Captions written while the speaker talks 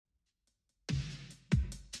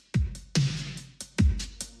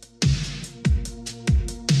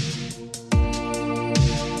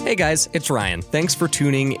Hey guys, it's Ryan. Thanks for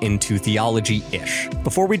tuning into Theology-ish.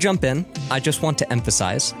 Before we jump in, I just want to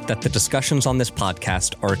emphasize that the discussions on this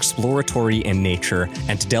podcast are exploratory in nature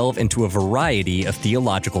and delve into a variety of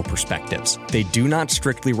theological perspectives. They do not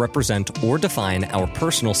strictly represent or define our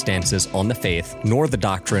personal stances on the faith, nor the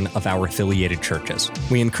doctrine of our affiliated churches.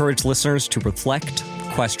 We encourage listeners to reflect,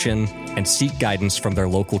 question, and seek guidance from their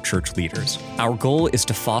local church leaders. Our goal is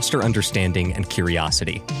to foster understanding and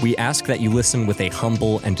curiosity. We ask that you listen with a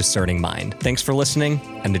humble and discerning mind. Thanks for listening,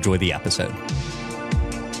 and enjoy the episode.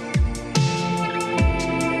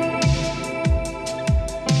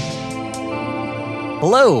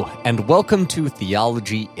 Hello, and welcome to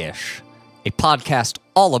Theology-ish, a podcast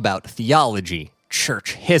all about theology,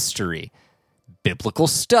 church history, biblical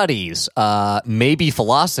studies, maybe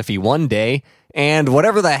philosophy one day, and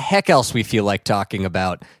whatever the heck else we feel like talking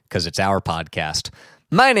about, because it's our podcast.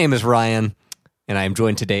 My name is Ryan, and I am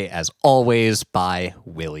joined today, as always, by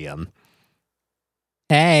William.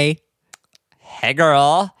 Hey. Hey,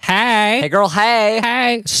 girl. Hey. Hey, girl, hey.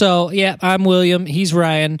 Hey. So, yeah, I'm William. He's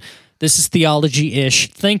Ryan. This is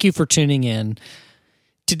Theology-ish. Thank you for tuning in.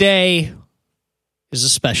 Today is a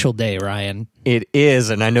special day, Ryan. It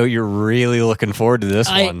is, and I know you're really looking forward to this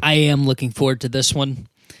one. I am looking forward to this one.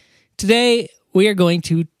 Today, we are going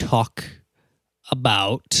to talk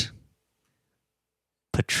about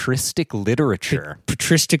Patristic literature.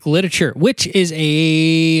 Patristic literature, which is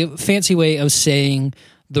a fancy way of saying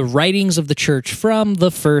the writings of the church from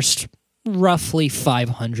the first roughly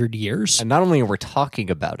 500 years. And not only are we talking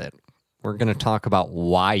about it, we're going to talk about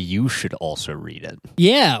why you should also read it.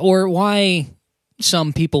 Yeah, or why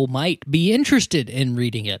some people might be interested in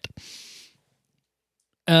reading it.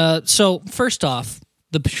 So, first off,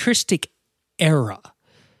 the Patristic era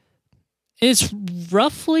is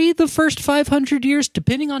roughly the first 500 years,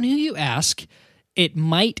 depending on who you ask. It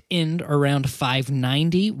might end around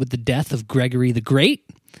 590 with the death of Gregory the Great,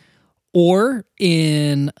 or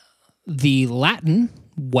in the Latin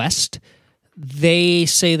West, they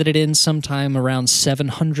say that it ends sometime around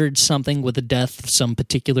 700 something with the death of some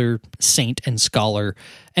particular saint and scholar,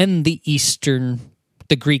 and the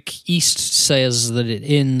Greek East says that it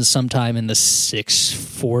ends sometime in the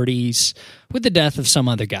 640s with the death of some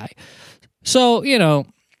other guy. So,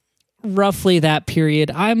 roughly that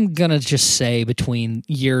period. I'm going to just say between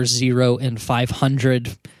year 0 and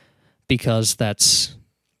 500, because that's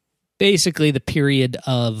basically the period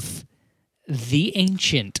of the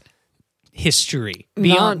ancient history.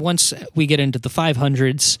 Once we get into the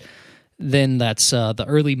 500s, then that's the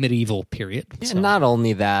early medieval period. So. Not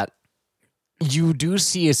only that, you do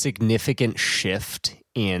see a significant shift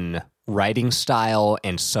in writing style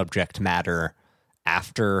and subject matter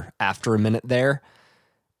after a minute there,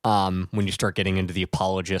 when you start getting into the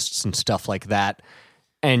apologists and stuff like that.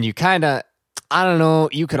 And you kind of, I don't know,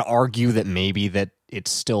 you could argue that maybe that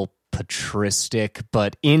it's still patristic,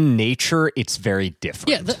 but in nature, it's very different.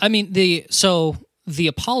 Yeah, the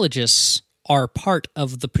apologists are part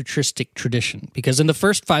of the patristic tradition, because in the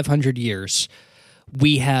first 500 years,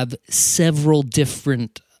 we have several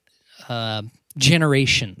different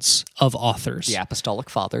generations of authors. The Apostolic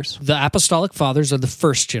Fathers. The Apostolic Fathers are the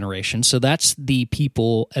first generation, so that's the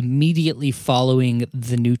people immediately following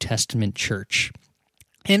the New Testament church.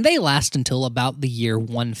 And they last until about the year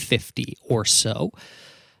 150 or so,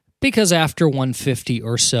 because after 150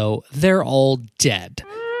 or so, they're all dead.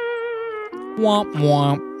 Womp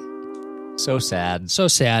womp. So sad. So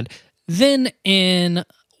sad. Then in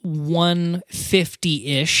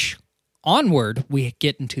 150-ish onward, we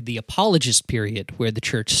get into the apologist period, where the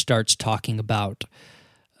church starts talking about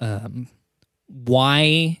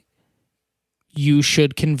why you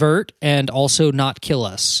should convert and also not kill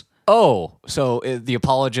us. Oh, so the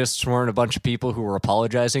apologists weren't a bunch of people who were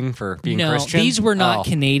apologizing for being Christian? No, these were not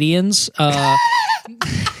Canadians.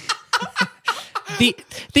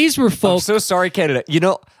 These were folks. I'm so sorry, Canada.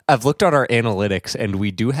 I've looked at our analytics, and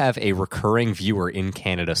we do have a recurring viewer in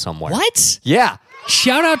Canada somewhere. What? Yeah.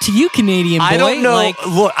 Shout out to you, Canadian boy. I don't know. I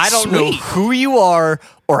don't sweet. know who you are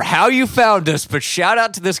or how you found us, but shout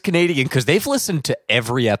out to this Canadian, because they've listened to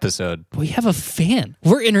every episode. We have a fan.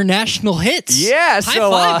 We're international hits. Yeah. High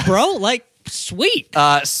five, bro. Sweet.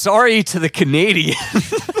 Sorry to the Canadian.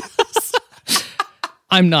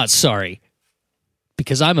 I'm not sorry,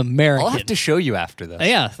 because I'm American. I'll have to show you after this.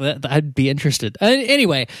 Yeah, I'd be interested.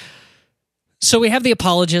 Anyway, so we have the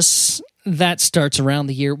apologists. That starts around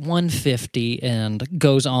the year 150 and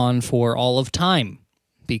goes on for all of time,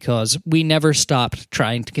 because we never stopped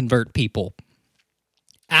trying to convert people.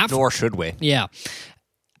 Nor should we. Yeah.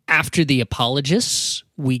 After the apologists,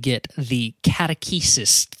 we get the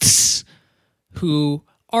catechesists, who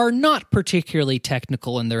are not particularly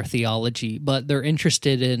technical in their theology, but they're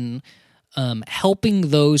interested in helping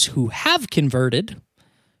those who have converted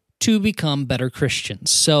to become better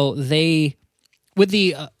Christians. So they, with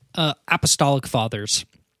the Apostolic Fathers,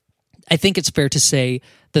 I think it's fair to say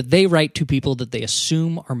that they write to people that they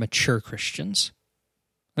assume are mature Christians.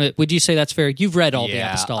 Would you say that's fair? You've read all the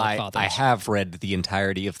Apostolic Fathers. I have read the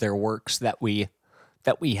entirety of their works that we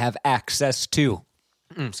have access to.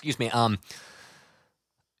 Excuse me.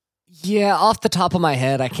 Yeah, off the top of my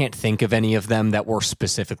head, I can't think of any of them that were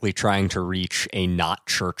specifically trying to reach a not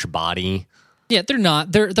church body. Yeah, they're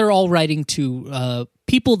not. They're all writing to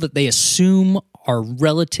people that they assume are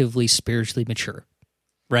relatively spiritually mature,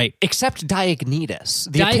 right? Except Diognetus.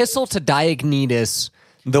 The epistle to Diognetus,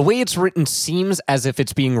 the way it's written seems as if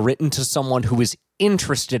it's being written to someone who is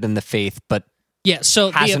interested in the faith, but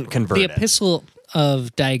hasn't converted. The epistle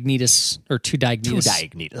of Diognetus, or to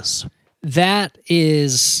Diognetus, that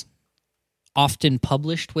is often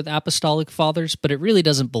published with Apostolic Fathers, but it really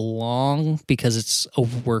doesn't belong because it's a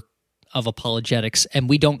work of apologetics, and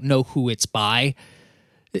we don't know who it's by.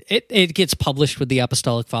 It gets published with the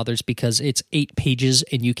Apostolic Fathers because it's 8 pages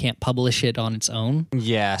and you can't publish it on its own.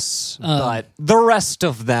 Yes, but the rest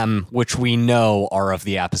of them, which we know are of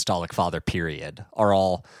the Apostolic Father period, are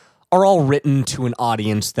all written to an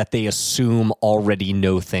audience that they assume already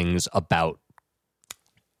know things about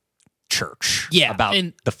church, about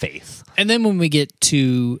the faith. And then when we get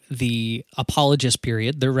to the apologist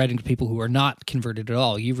period, they're writing to people who are not converted at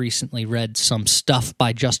all. You recently read some stuff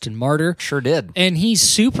by Justin Martyr. Sure did. And he's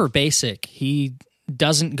super basic. He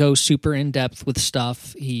doesn't go super in-depth with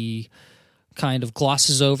stuff. He kind of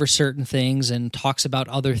glosses over certain things and talks about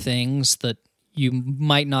other things that you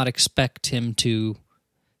might not expect him to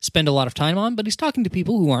spend a lot of time on, but he's talking to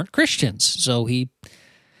people who aren't Christians. So he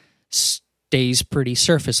stays pretty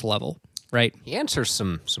surface level, right? He answers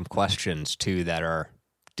some questions, too, that are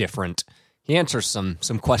different. He answers some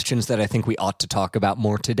questions that I think we ought to talk about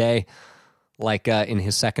more today, like in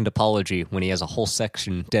his second apology, when he has a whole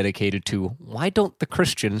section dedicated to why don't the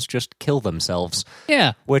Christians just kill themselves?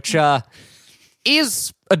 Yeah. Which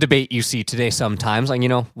is a debate you see today sometimes. Like,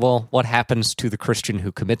 what happens to the Christian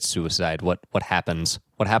who commits suicide? What happens?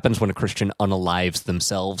 What happens when a Christian unalives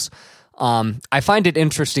themselves? I find it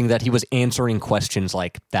interesting that he was answering questions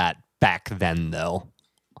like that back then, though.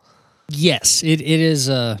 Yes, it is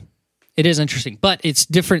interesting, but it's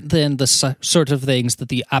different than the sort of things that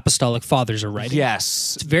the Apostolic Fathers are writing.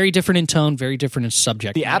 Yes. It's very different in tone, very different in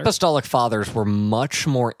subject The matter. Apostolic Fathers were much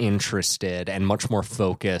more interested and much more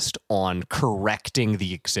focused on correcting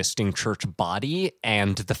the existing church body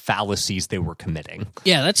and the fallacies they were committing.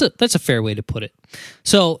 Yeah, that's a fair way to put it.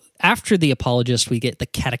 So after the apologists, we get the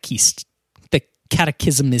catechismists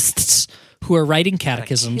who are writing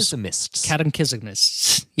catechisms.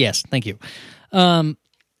 Catechismists. Yes, thank you. And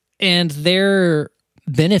they're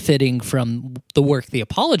benefiting from the work the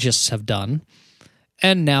apologists have done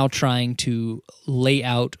and now trying to lay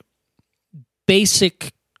out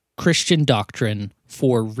basic Christian doctrine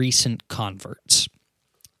for recent converts.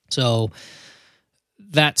 So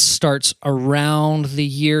that starts around the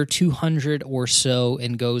year 200 or so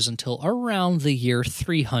and goes until around the year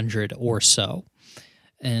 300 or so.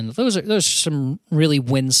 And those are some really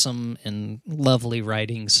winsome and lovely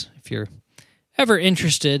writings. If you're ever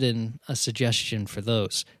interested in a suggestion for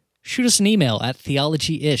those, shoot us an email at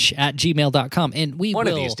theologyish@gmail.com. And One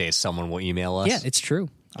of these days someone will email us. Yeah, it's true.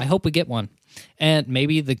 I hope we get one. And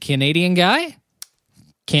maybe the Canadian guy?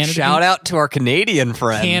 Shout out to our Canadian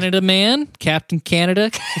friend. Canada man, Captain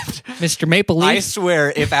Canada, Mr. Maple Leaf. I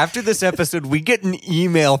swear, if after this episode we get an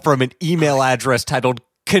email from an email address titled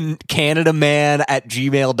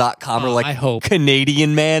canadaman@gmail.com or like I hope.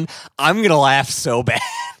 Canadian man, I'm going to laugh so bad.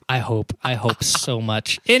 I hope so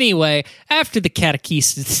much. Anyway, after the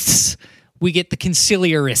catechists, we get the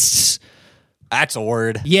conciliarists. That's a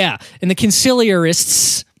word. Yeah, and the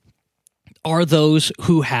conciliarists are those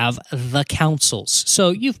who have the councils. So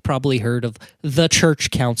you've probably heard of the church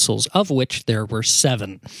councils, of which there were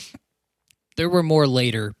 7. There were more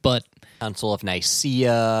later, but Council of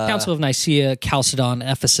Nicaea, Chalcedon,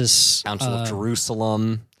 Ephesus, Council of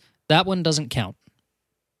Jerusalem. That one doesn't count.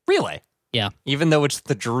 Really? Yeah. Even though it's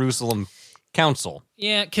the Jerusalem Council.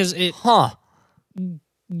 Yeah, because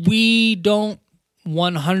we don't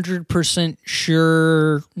 100%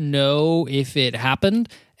 sure know if it happened,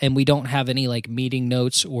 and we don't have any like meeting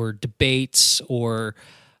notes or debates or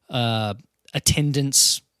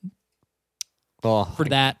attendance for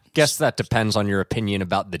that. Guess that depends on your opinion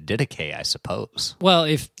about the Didache, I suppose. Well,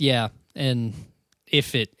 if it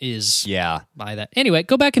is by that. Anyway,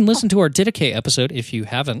 go back and listen to our Didache episode if you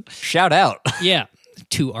haven't. Shout out. Yeah.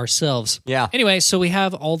 to ourselves. Yeah. Anyway, so we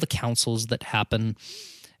have all the councils that happen,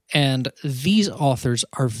 and these authors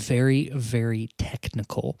are very, very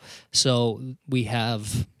technical. So we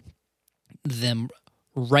have them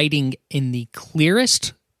writing in the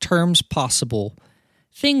clearest terms possible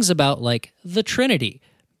things about, like, the Trinity,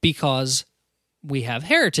 because we have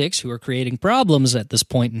heretics who are creating problems at this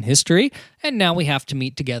point in history, and now we have to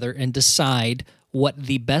meet together and decide what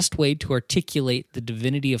the best way to articulate the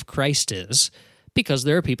divinity of Christ is, because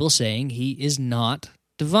there are people saying he is not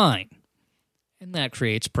divine. And that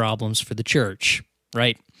creates problems for the church,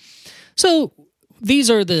 right? So these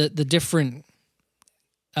are the different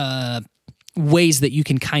ways that you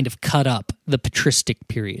can kind of cut up the patristic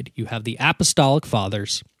period. You have the apostolic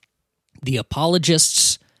fathers, the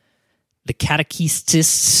apologists, the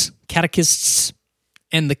catechists,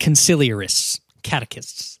 and the conciliarists.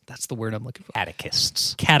 Catechists. That's the word I'm looking for.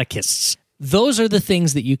 Catechists. Those are the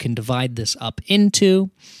things that you can divide this up into.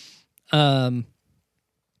 And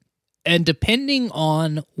depending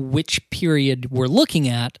on which period we're looking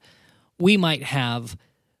at, we might have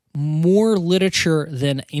more literature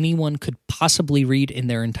than anyone could possibly read in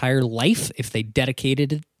their entire life if they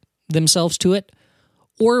dedicated themselves to it,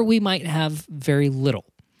 or we might have very little.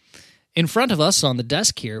 In front of us on the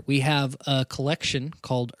desk here, we have a collection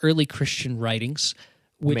called Early Christian Writings,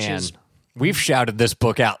 which is... We've shouted this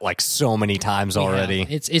book out like so many times already. Yeah,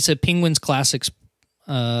 it's a Penguins Classics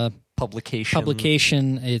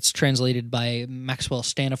publication. It's translated by Maxwell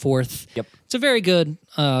Staniforth. Yep. It's a very good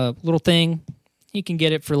little thing. You can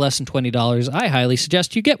get it for less than $20. I highly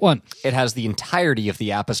suggest you get one. It has the entirety of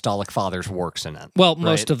the Apostolic Fathers' works in it. Well,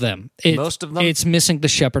 most of them. Most of them? It's missing the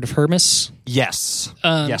Shepherd of Hermas. Yes.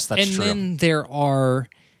 Yes, that's true. And then there are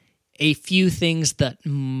a few things that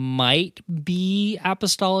might be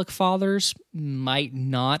Apostolic Fathers, might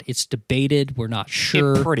not. It's debated. We're not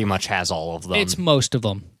sure. It pretty much has all of them. It's most of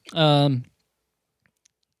them. And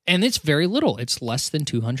it's very little. It's less than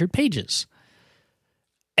 200 pages.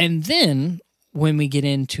 And then when we get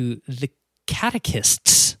into the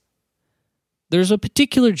catechists, there's a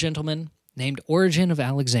particular gentleman named Origen of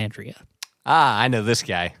Alexandria. Ah, I know this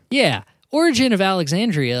guy. Yeah. Origen of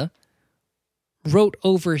Alexandria wrote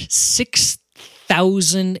over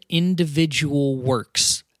 6,000 individual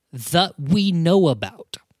works that we know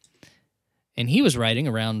about. And he was writing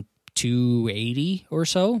around 280 or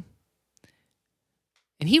so.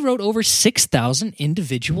 And he wrote over 6,000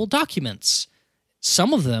 individual documents.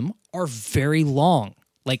 Some of them are very long,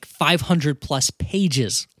 like 500 plus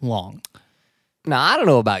pages long. Now, I don't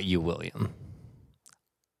know about you, William,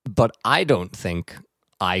 but I don't think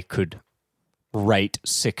I could write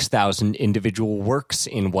 6,000 individual works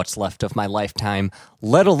in what's left of my lifetime,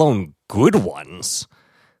 let alone good ones.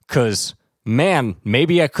 Because, man,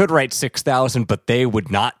 maybe I could write 6,000, but they would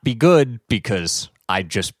not be good because I'd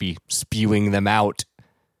just be spewing them out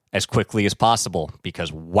as quickly as possible,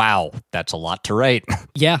 because, wow, that's a lot to write.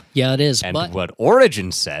 Yeah, it is. And what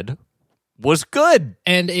Origen said was good.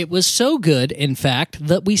 And it was so good, in fact,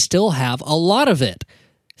 that we still have a lot of it.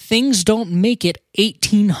 Things don't make it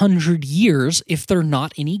 1,800 years if they're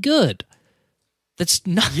not any good. That's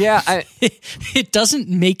not... Yeah, it doesn't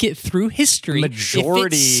make it through history if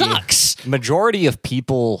it sucks. Majority of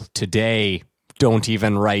people today don't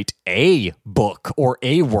even write a book or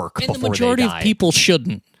a work before they die. And the majority of people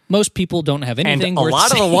shouldn't. Most people don't have anything worth saying. And a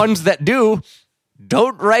lot of the ones that do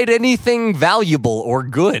don't write anything valuable or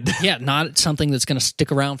good. Yeah, not something that's going to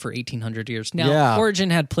stick around for 1,800 years. Now, Origen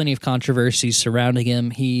had plenty of controversies surrounding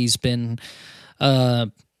him. He's been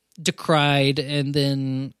decried and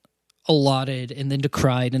then allotted and then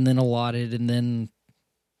decried and then allotted, and then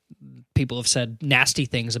people have said nasty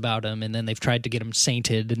things about him, and then they've tried to get him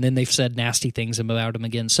sainted, and then they've said nasty things about him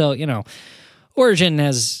again. So, Origen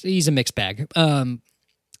he's a mixed bag.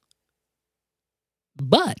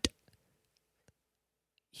 But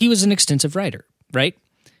he was an extensive writer, right?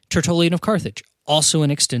 Tertullian of Carthage, also an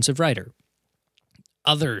extensive writer.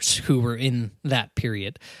 Others who were in that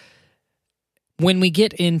period. When we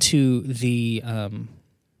get into the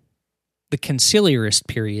conciliarist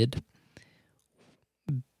period,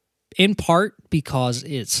 in part because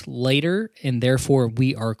it's later and therefore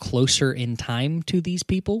we are closer in time to these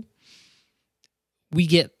people, we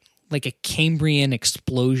get like a Cambrian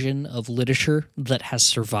explosion of literature that has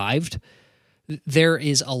survived. There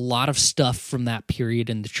is a lot of stuff from that period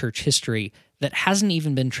in the church history that hasn't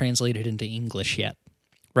even been translated into English yet,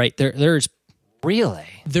 right? There's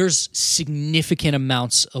significant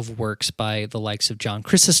amounts of works by the likes of John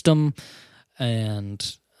Chrysostom,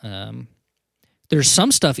 and there's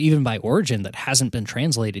some stuff even by Origen that hasn't been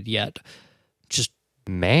translated yet. Just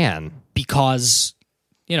man, because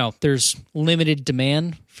there's limited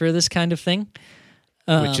demand for this kind of thing.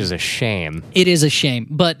 Which is a shame. It is a shame.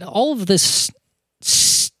 But all of this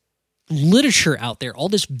literature out there, all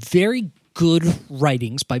this very good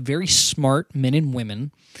writings by very smart men and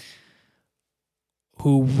women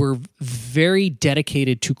who were very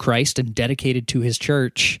dedicated to Christ and dedicated to his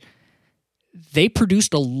church, they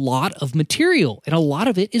produced a lot of material, and a lot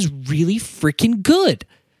of it is really freaking good.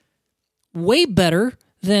 Way better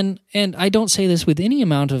than, and I don't say this with any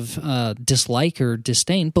amount of dislike or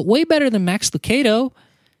disdain, but way better than Max Lucado.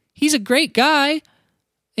 He's a great guy,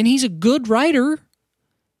 and he's a good writer.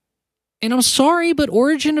 And I'm sorry, but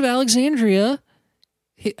Origin of Alexandria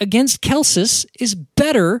against Celsus is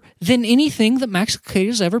better than anything that Max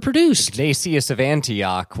Lucado's ever produced. Ignatius of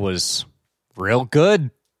Antioch was real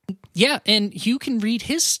good. Yeah, and you can read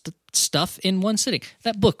his stuff in one sitting.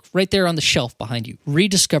 That book right there on the shelf behind you,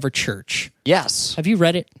 Rediscover Church. Yes. Have you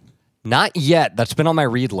read it? Not yet. That's been on my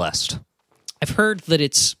read list. I've heard that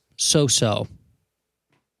it's so-so.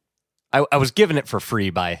 I was given it for free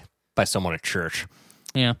by someone at church.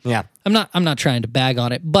 Yeah. Yeah. I'm not trying to bag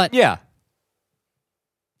on it, but yeah.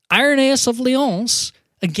 Irenaeus of Lyons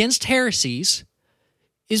against heresies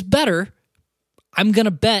is better. I'm going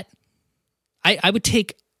to bet I would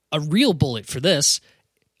take a real bullet for this.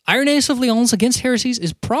 Irenaeus of Lyons against heresies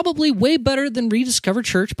is probably way better than Rediscover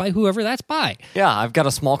Church by whoever that's by. Yeah, I've got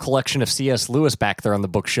a small collection of C.S. Lewis back there on the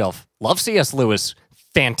bookshelf. Love C.S. Lewis.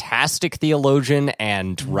 Fantastic theologian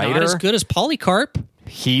and writer. Not as good as Polycarp.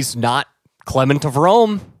 He's not Clement of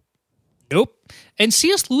Rome. Nope. And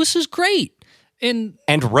C.S. Lewis is great. And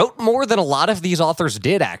wrote more than a lot of these authors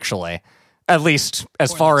did, actually. At least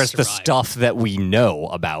as far as the stuff that we know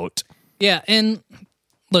about. Yeah, and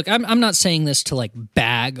look, I'm not saying this to like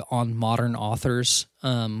bag on modern authors,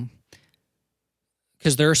 because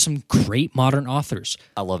there are some great modern authors.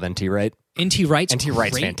 I love N.T. Wright. N.T. Wright's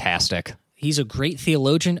fantastic. He's a great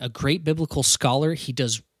theologian, a great biblical scholar. He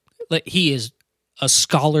is a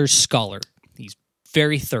scholar's scholar. He's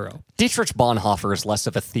very thorough. Dietrich Bonhoeffer is less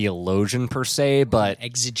of a theologian per se, but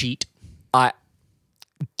exegete.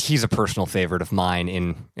 He's a personal favorite of mine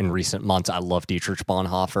in recent months. I love Dietrich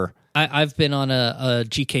Bonhoeffer. I've been on a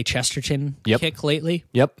G.K. Chesterton kick lately.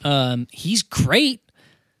 Yep. He's great.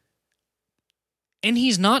 And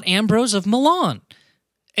he's not Ambrose of Milan.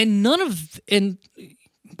 And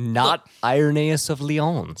not Irenaeus of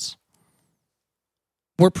Lyons.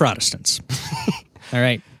 We're Protestants. All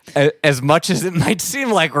right. As much as it might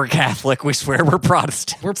seem like we're Catholic, we swear we're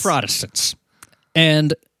Protestants. We're Protestants.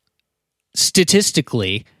 And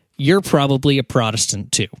statistically, you're probably a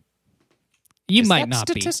Protestant too. You might not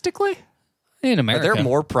be. Statistically? In America. Are there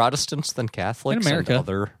more Protestants than Catholics in America? and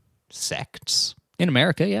other sects? In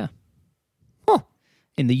America, yeah. Huh.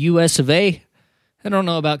 In the U.S. of A., I don't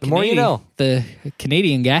know about Canadian. More you know. The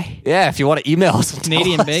Canadian guy. Yeah, if you want to email us.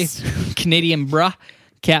 Canadian base. Canadian bruh.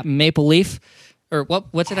 Captain Maple Leaf. Or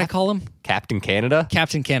what did I call him? Captain Canada?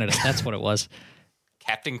 Captain Canada. That's what it was.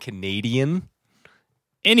 Captain Canadian?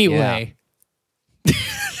 Anyway. Yeah.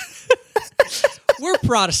 We're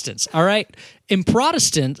Protestants, all right? And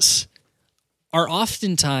Protestants are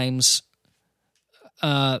oftentimes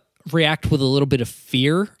react with a little bit of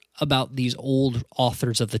fear about these old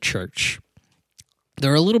authors of the church.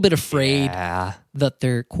 They're a little bit afraid that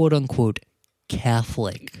they're quote-unquote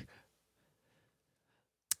Catholic.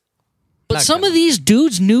 But some of these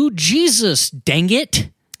dudes knew Jesus, dang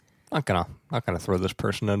it. Not gonna throw this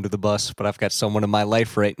person under the bus, but I've got someone in my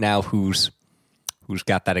life right now who's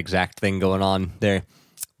got that exact thing going on.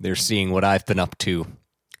 They're seeing what I've been up to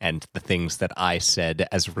and the things that I said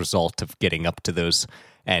as a result of getting up to those.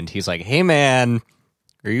 And he's like, "Hey man,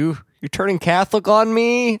 are you turning Catholic on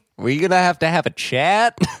me? Are we gonna have to have a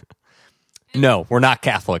chat?" No, we're not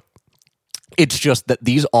Catholic. It's just that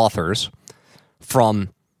these authors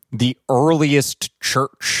from the earliest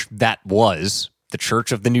church that was the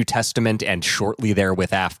Church of the New Testament and shortly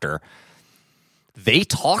therewith after, they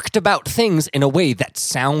talked about things in a way that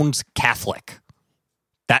sounds Catholic.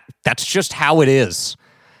 That's just how it is.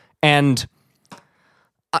 And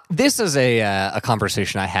this is a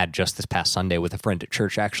conversation I had just this past Sunday with a friend at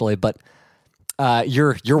church, actually, but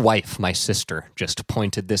your wife, my sister, just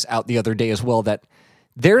pointed this out the other day as well, that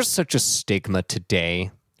there's such a stigma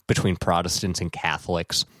today between Protestants and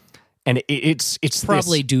Catholics. And it's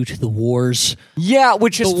probably due to the wars. Yeah,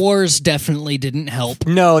 the wars definitely didn't help.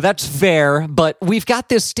 No, that's fair, but we've got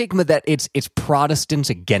this stigma that it's Protestants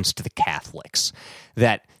against the Catholics.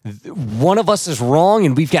 That one of us is wrong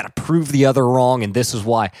and we've got to prove the other wrong, and this is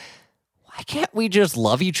why. Why can't we just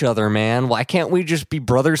love each other, man? Why can't we just be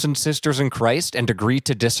brothers and sisters in Christ and agree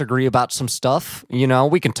to disagree about some stuff? You know,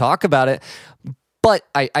 we can talk about it, but But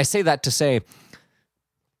I say that to say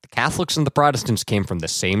the Catholics and the Protestants came from the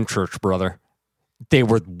same church, brother. They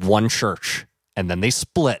were one church, and then they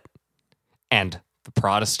split. And the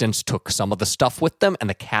Protestants took some of the stuff with them, and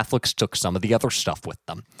the Catholics took some of the other stuff with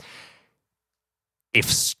them. If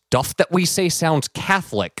stuff that we say sounds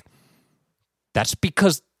Catholic, that's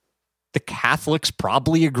because the Catholics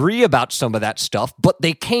probably agree about some of that stuff, but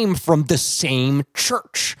they came from the same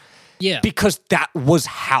church. Yeah. Because that was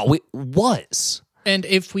how it was. And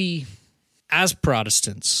if we, as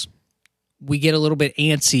Protestants, we get a little bit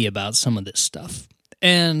antsy about some of this stuff,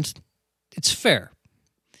 and it's fair.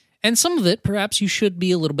 And some of it, perhaps you should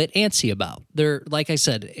be a little bit antsy about. There, like I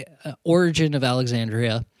said, Origin of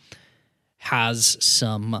Alexandria has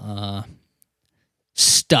some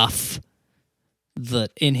stuff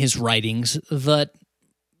that in his writings that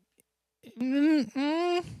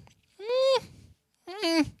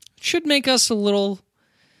should make us feel a little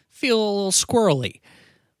squirrely,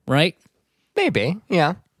 right? Maybe,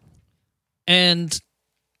 yeah. And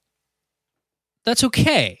that's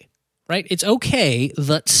okay, right? It's okay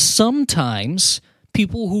that sometimes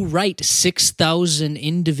people who write 6,000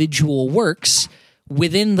 individual works,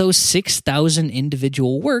 within those 6,000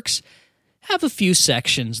 individual works, have a few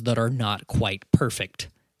sections that are not quite perfect.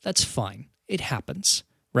 That's fine. It happens,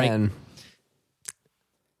 right? And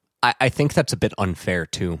I think that's a bit unfair,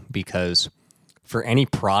 too, because for any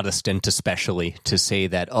Protestant especially to say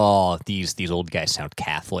that, oh, these old guys sound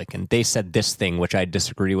Catholic, and they said this thing, which I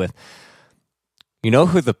disagree with. You know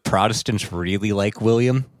who the Protestants really like,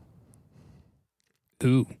 William?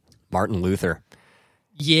 Ooh. Martin Luther.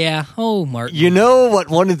 Yeah. Oh, Martin. You know what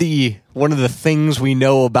one of the things we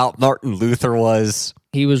know about Martin Luther was?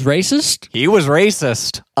 He was racist? He was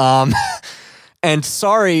racist. And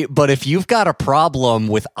sorry, but if you've got a problem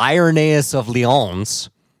with Irenaeus of Lyons,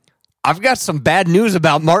 I've got some bad news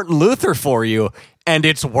about Martin Luther for you, and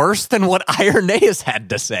it's worse than what Irenaeus had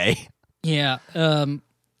to say. Yeah.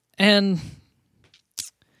 And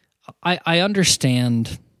I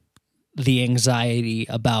understand the anxiety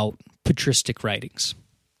about patristic writings.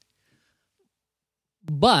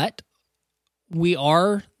 But we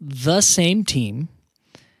are the same team,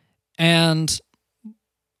 and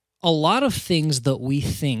a lot of things that we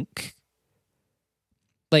think,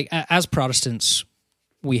 like as Protestants,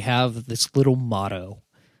 we have this little motto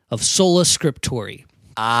of sola scriptura.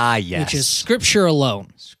 Ah, yes. Which is Scripture alone.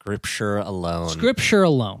 Scripture alone. Scripture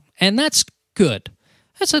alone. And that's good.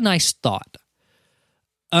 That's a nice thought.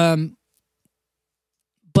 But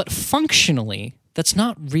functionally, that's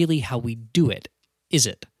not really how we do it, is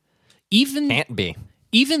it? Can't be.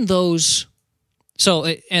 Even those... So,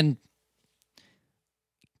 and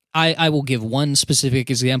I will give one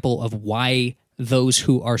specific example of why those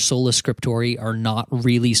who are sola scriptura are not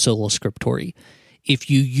really sola scriptura. If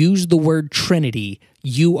you use the word Trinity,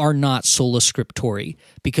 you are not sola scriptura,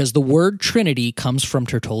 because the word Trinity comes from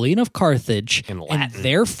Tertullian of Carthage, in Latin. And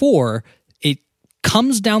therefore it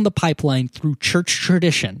comes down the pipeline through church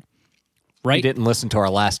tradition. Right? You didn't listen to our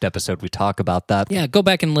last episode. We talk about that. Yeah, go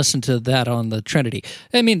back and listen to that on the Trinity.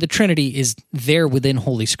 I mean, the Trinity is there within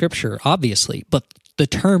Holy Scripture, obviously, but the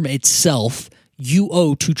term itself you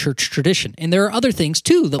owe to church tradition. And there are other things,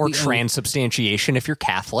 too, that or we transubstantiation, if you're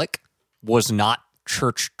Catholic, was not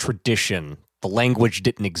church tradition. The language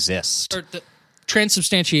didn't exist. Or the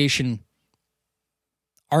transubstantiation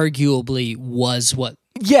arguably was what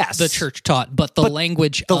the church taught, but the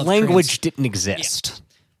language didn't exist. Yeah.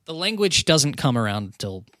 The language doesn't come around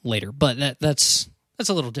until later, but that's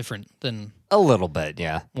a little different than... A little bit,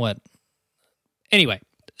 yeah. What? Anyway,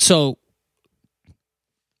 so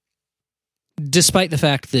despite the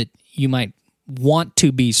fact that you might want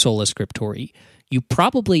to be sola scriptura, you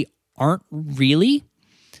probably aren't really,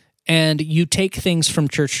 and you take things from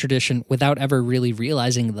church tradition without ever really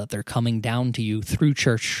realizing that they're coming down to you through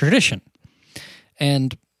church tradition.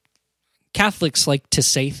 And Catholics like to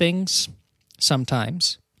say things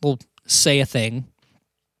sometimes. We'll say a thing.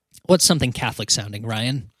 What's something Catholic sounding,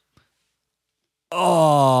 Ryan?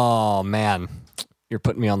 Oh, man. You're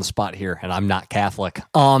putting me on the spot here, and I'm not Catholic.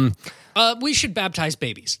 We should baptize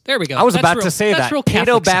babies. There we go. I was about to say that.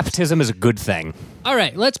 Paedo baptism is a good thing. All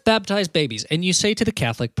right, let's baptize babies. And you say to the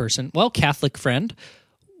Catholic person, well, Catholic friend,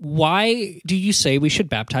 why do you say we should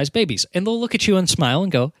baptize babies? And they'll look at you and smile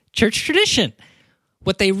and go, church tradition.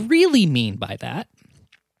 What they really mean by that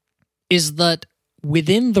is that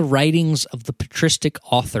within the writings of the patristic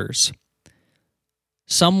authors,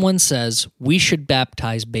 someone says we should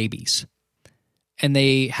baptize babies. And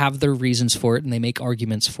they have their reasons for it, and they make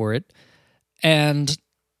arguments for it. And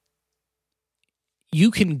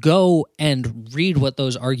you can go and read what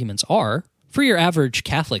those arguments are For your average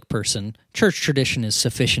Catholic person, church tradition is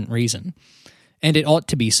sufficient reason. And it ought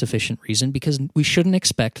to be sufficient reason because we shouldn't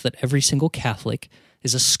expect that every single Catholic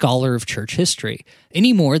is a scholar of church history,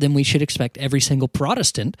 any more than we should expect every single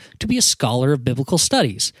Protestant to be a scholar of biblical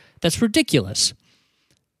studies. That's ridiculous.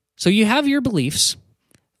 So you have your beliefs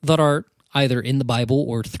that are either in the Bible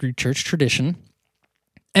or through church tradition,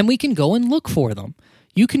 and we can go and look for them.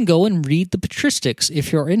 You can go and read the Patristics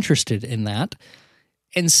if you're interested in that,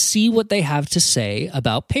 and see what they have to say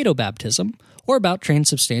about paedobaptism or about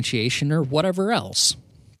transubstantiation or whatever else.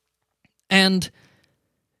 And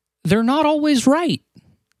they're not always right.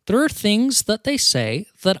 There are things that they say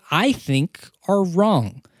that I think are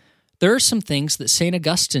wrong. There are some things that St.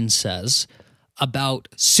 Augustine says about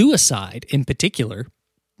suicide in particular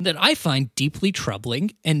that I find deeply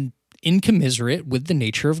troubling and incommiserate with the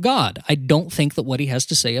nature of God. I don't think that what he has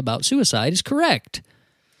to say about suicide is correct.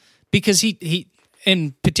 Because he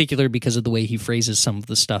in particular, because of the way he phrases some of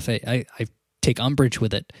the stuff, I take umbrage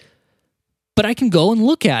with it. But I can go and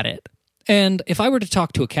look at it. And if I were to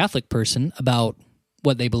talk to a Catholic person about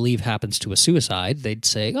what they believe happens to a suicide, they'd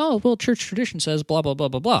say, oh, well, church tradition says blah, blah, blah,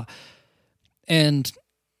 blah, blah. And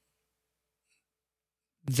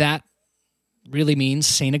that really means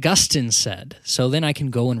St. Augustine said. So then I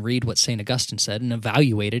can go and read what St. Augustine said and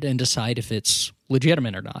evaluate it and decide if it's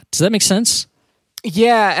legitimate or not. Does that make sense?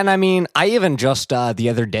 Yeah, and I mean, I even just the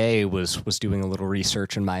other day was doing a little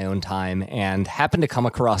research in my own time and happened to come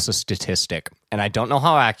across a statistic, and I don't know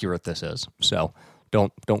how accurate this is, so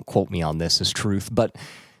don't quote me on this as truth, but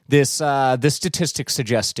this statistic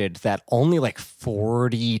suggested that only like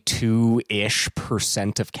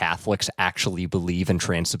 42-ish% of Catholics actually believe in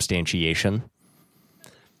transubstantiation.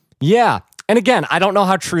 Yeah, and again, I don't know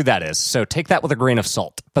how true that is, so take that with a grain of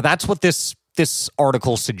salt, but that's what this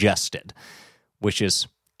article suggested, which is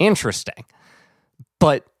interesting.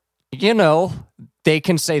 But, you know, they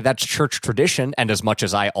can say that's church tradition, and as much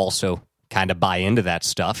as I also kind of buy into that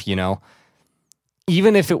stuff, you know,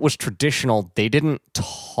 even if it was traditional, they didn't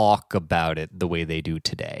talk about it the way they do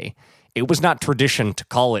today. It was not tradition to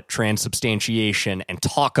call it transubstantiation and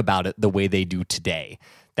talk about it the way they do today.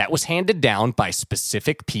 That was handed down by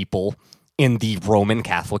specific people in the Roman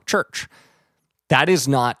Catholic Church. That is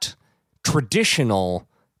not traditional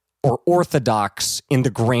or orthodox in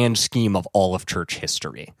the grand scheme of all of church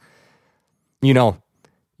history. You know,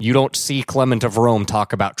 you don't see Clement of Rome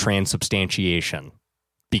talk about transubstantiation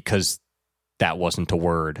because that wasn't a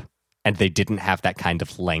word, and they didn't have that kind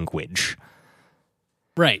of language.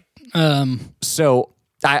 Right. So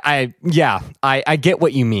I get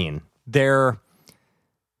what you mean. There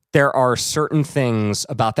are certain things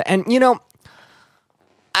about that, and you know,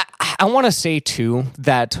 I want to say, too,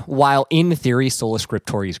 that while in theory Sola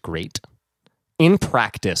Scriptura is great, in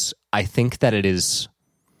practice, I think that it is,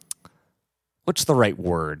 what's the right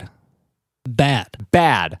word? Bad.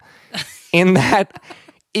 In that,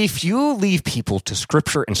 if you leave people to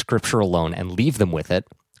Scripture and Scripture alone and leave them with it,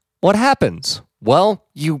 what happens? Well,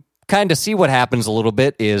 you kind of see what happens a little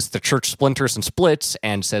bit is the church splinters and splits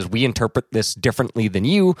and says, we interpret this differently than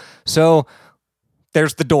you, so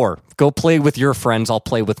there's the door. Go play with your friends. I'll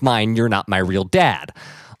play with mine. You're not my real dad.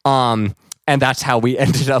 And that's how we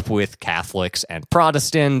ended up with Catholics and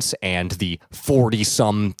Protestants and the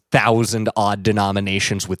 40-some thousand odd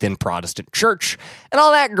denominations within Protestant church and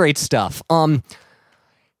all that great stuff.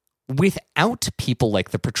 Without people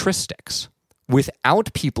like the Patristics,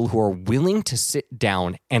 without people who are willing to sit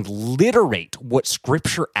down and literate what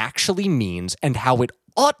Scripture actually means and how it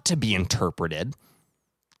ought to be interpreted,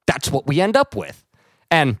 that's what we end up with.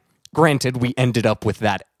 And granted, we ended up with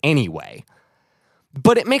that anyway.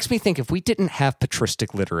 But it makes me think, if we didn't have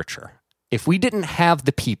patristic literature, if we didn't have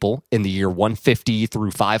the people in the year 150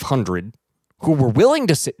 through 500 who were willing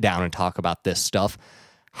to sit down and talk about this stuff,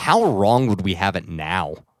 how wrong would we have it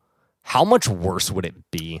now? How much worse would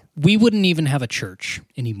it be? We wouldn't even have a church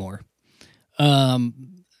anymore.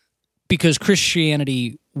 Because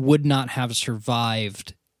Christianity would not have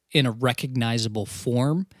survived in a recognizable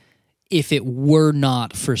form if it were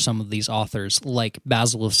not for some of these authors like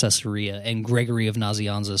Basil of Caesarea and Gregory of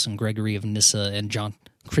Nazianzus and Gregory of Nyssa and John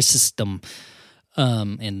Chrysostom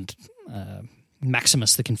and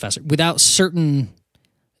Maximus the Confessor. Without certain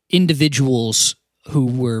individuals who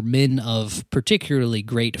were men of particularly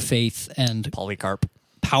great faith and Polycarp,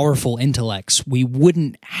 powerful intellects, we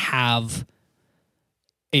wouldn't have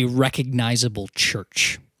a recognizable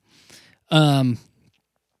church. So,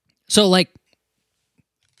 like,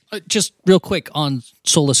 just real quick on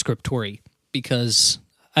Sola Scriptura, because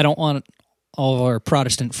I don't want all of our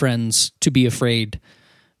Protestant friends to be afraid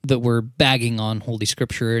that we're bagging on Holy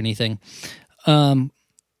Scripture or anything.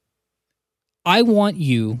 I want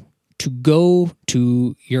you to go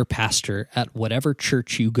to your pastor at whatever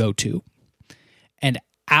church you go to and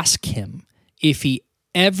ask him if he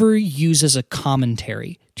ever uses a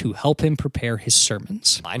commentary to help him prepare his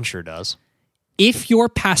sermons. Mine sure does. If your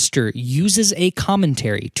pastor uses a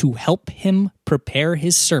commentary to help him prepare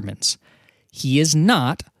his sermons, he is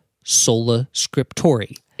not sola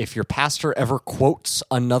scriptura. If your pastor ever quotes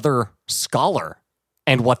another scholar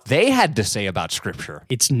and what they had to say about Scripture,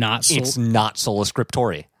 it's not sola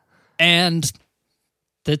scriptura. And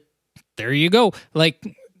there you go. Like,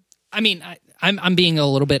 I mean, I'm being a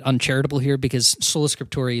little bit uncharitable here because sola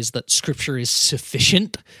scriptura is that Scripture is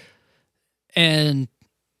sufficient. And,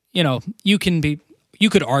 you know, you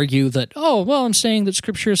could argue that, oh, well, I'm saying that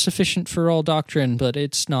Scripture is sufficient for all doctrine, but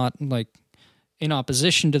it's not, like, in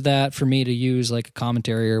opposition to that for me to use, like, a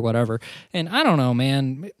commentary or whatever. And I don't know,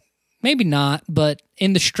 man. Maybe not, but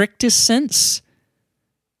in the strictest sense,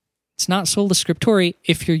 it's not sola scriptura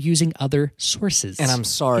if you're using other sources. And I'm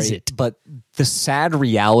sorry, but the sad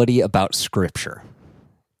reality about Scripture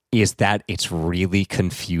is that it's really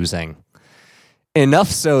confusing. Enough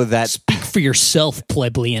so that... Speak for yourself,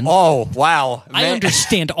 plebeian. Oh, wow. I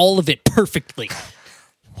understand all of it perfectly.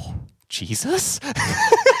 Jesus?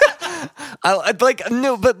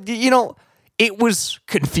 No, but, you know, it was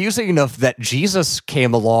confusing enough that Jesus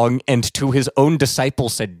came along and to his own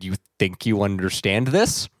disciples said, "You think you understand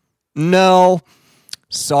this? No.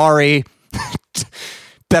 Sorry.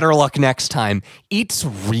 Better luck next time." It's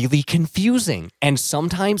really confusing, and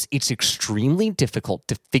sometimes it's extremely difficult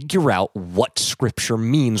to figure out what Scripture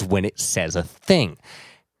means when it says a thing.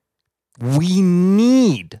 We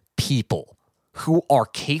need people who are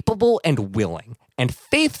capable and willing and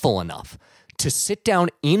faithful enough to sit down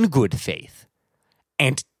in good faith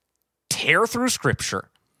and tear through Scripture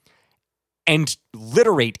and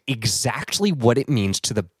literate exactly what it means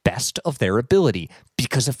to the best of their ability.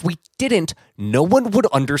 Because if we didn't, no one would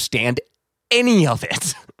understand any of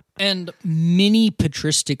it. And many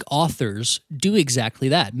patristic authors do exactly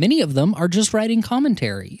that. Many of them are just writing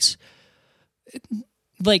commentaries.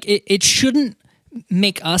 Like, it shouldn't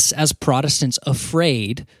make us as Protestants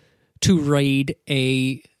afraid to read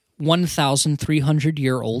a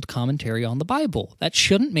 1,300-year-old commentary on the Bible. That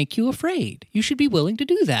shouldn't make you afraid. You should be willing to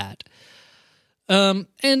do that. And,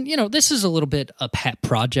 you know, this is a little bit a pet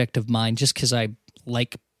project of mine just because I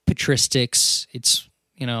like patristics. It's,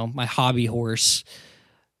 you know, my hobby horse.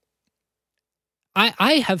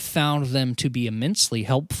 I have found them to be immensely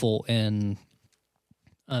helpful in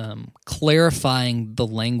clarifying the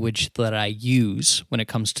language that I use when it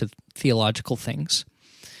comes to theological things.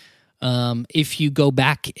 If you go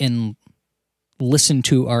back and listen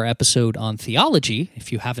to our episode on theology,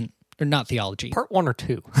 if you haven't, or not theology. Part 1 or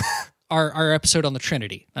 2. Our episode on the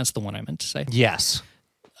Trinity. That's the one I meant to say. Yes.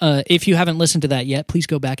 If you haven't listened to that yet, please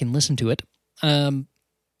go back and listen to it. In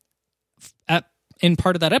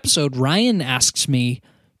part of that episode, Ryan asks me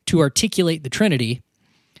to articulate the Trinity,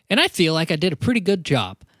 and I feel like I did a pretty good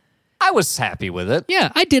job. I was happy with it.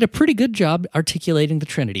 Yeah, I did a pretty good job articulating the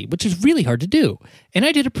Trinity, which is really hard to do. And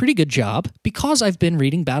I did a pretty good job because I've been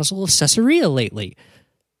reading Basil of Caesarea lately,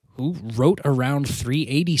 who wrote around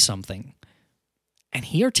 380-something. And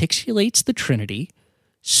he articulates the Trinity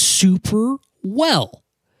super well.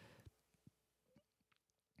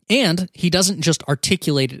 And he doesn't just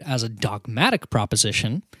articulate it as a dogmatic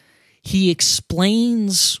proposition. He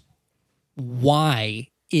explains why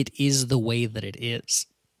it is the way that it is.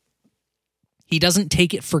 He doesn't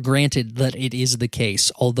take it for granted that it is the case,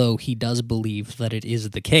 although he does believe that it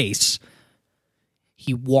is the case.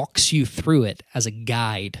 He walks you through it as a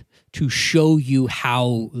guide to show you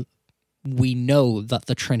how we know that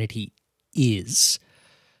the Trinity is.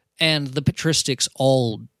 And the patristics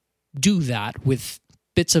all do that with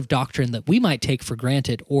bits of doctrine that we might take for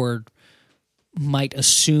granted or might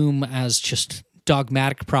assume as just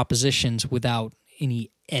dogmatic propositions without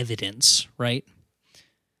any evidence, right?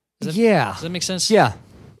 Does that make sense? Yeah.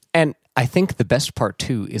 And I think the best part,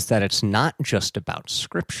 too, is that it's not just about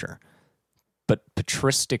Scripture, but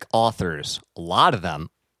patristic authors, a lot of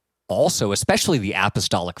them, also, especially the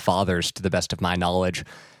apostolic fathers, to the best of my knowledge,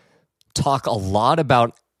 talk a lot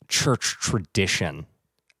about church tradition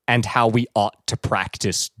and how we ought to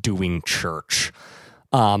practice doing church.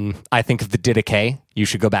 I think of the Didache. You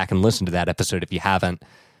should go back and listen to that episode if you haven't.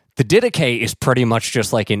 The Didache is pretty much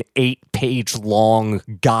just like an 8-page long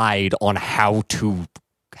guide on how to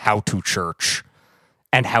church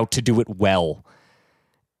and how to do it well.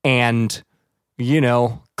 And, you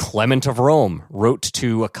know, Clement of Rome wrote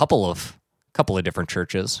to a couple of different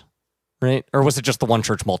churches, right? Or was it just the one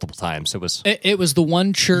church multiple times? It was the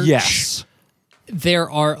one church. Yes.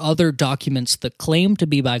 There are other documents that claim to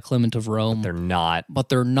be by Clement of Rome. They're not. But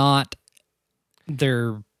they're not.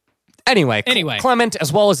 They're... Anyway. Clement,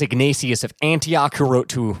 as well as Ignatius of Antioch, who wrote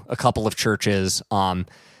to a couple of churches,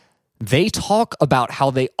 they talk about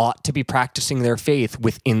how they ought to be practicing their faith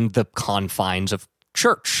within the confines of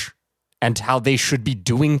church and how they should be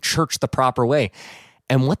doing church the proper way.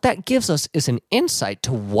 And what that gives us is an insight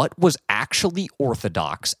to what was actually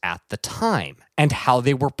orthodox at the time and how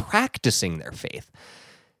they were practicing their faith.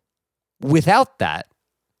 Without that,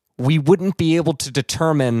 we wouldn't be able to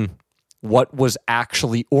determine what was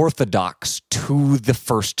actually orthodox to the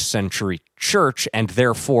first century church, and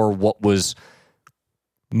therefore what was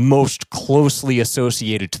most closely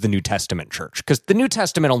associated to the New Testament church. Because the New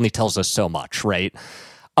Testament only tells us so much, right?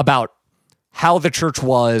 About how the church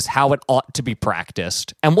was, how it ought to be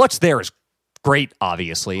practiced. And what's there is great,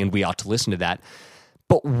 obviously, and we ought to listen to that.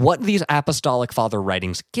 But what these apostolic father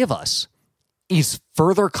writings give us is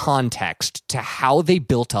further context to how they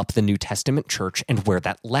built up the New Testament church and where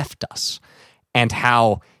that left us. And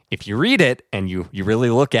how, if you read it and you really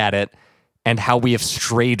look at it, and how we have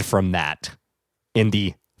strayed from that in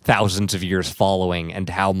the thousands of years following, and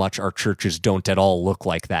how much our churches don't at all look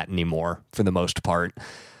like that anymore, for the most part,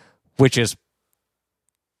 which is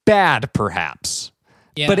bad, perhaps.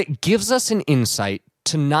 Yeah. But it gives us an insight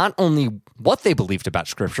to not only what they believed about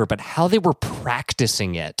Scripture, but how they were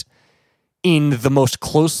practicing it in the most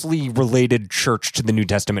closely related church to the New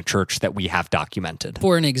Testament church that we have documented.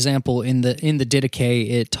 For an example, in the Didache,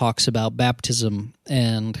 it talks about baptism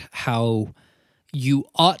and how you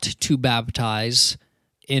ought to baptize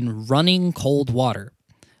in running cold water.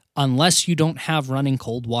 Unless you don't have running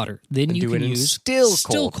cold water, then you can use still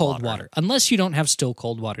cold water. Unless you don't have still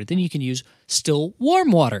cold water, then you can use still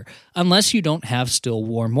warm water. Unless you don't have still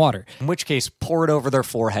warm water. In which case, pour it over their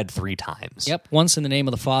forehead 3 times. Yep, once in the name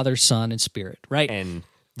of the Father, Son, and Spirit, right? And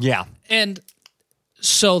yeah. And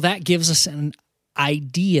so that gives us an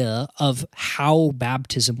idea of how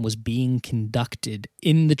baptism was being conducted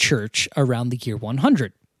in the church around the year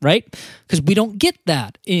 100, right? Because we don't get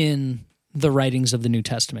that in the writings of the New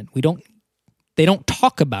Testament. They don't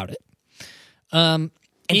talk about it. And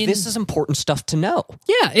this is important stuff to know.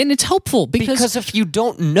 Yeah, and it's helpful because if you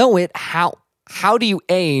don't know it, how do you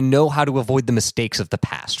know how to avoid the mistakes of the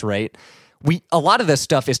past, right? A lot of this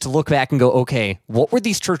stuff is to look back and go, okay, what were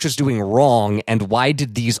these churches doing wrong, and why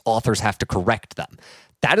did these authors have to correct them?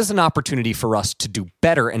 That is an opportunity for us to do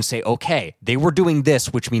better and say, okay, they were doing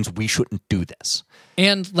this, which means we shouldn't do this.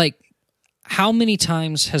 And how many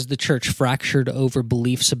times has the church fractured over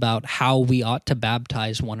beliefs about how we ought to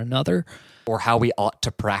baptize one another? Or how we ought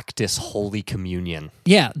to practice Holy Communion.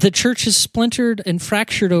 Yeah, the church is splintered and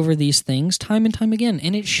fractured over these things time and time again,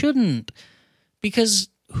 and it shouldn't. Because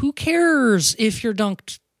who cares if you're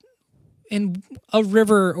dunked in a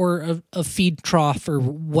river or a feed trough or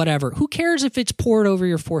whatever? Who cares if it's poured over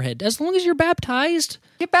your forehead? As long as you're baptized.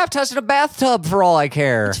 Get baptized in a bathtub for all I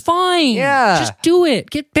care. It's fine. Yeah. Just do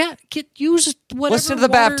it. Use whatever. Listen to the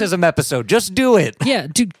baptism episode. Just do it. Yeah,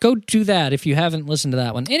 dude, go do that if you haven't listened to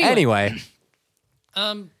that one. Anyway.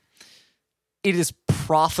 It is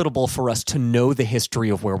profitable for us to know the history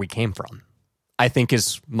of where we came from, I think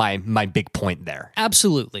is my big point there.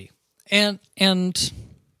 Absolutely. And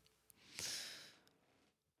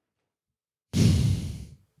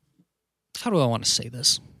how do I want to say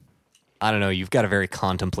this? I don't know. You've got a very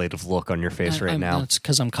contemplative look on your face right now. It's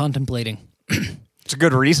because I'm contemplating. It's a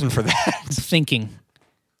good reason for that. I'm thinking.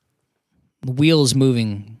 The wheel is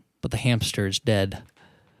moving, but the hamster is dead.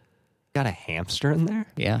 Got a hamster in there?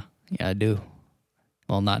 Yeah, I do.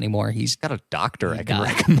 Well, not anymore. He's got a doctor I can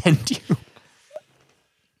recommend you.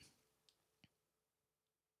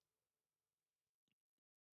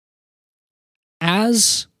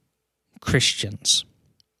 As Christians,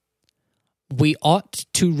 we ought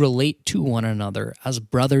to relate to one another as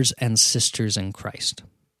brothers and sisters in Christ.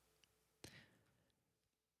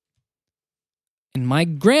 And my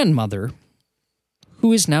grandmother,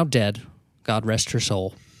 who is now dead, God rest her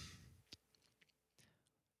soul,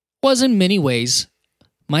 was in many ways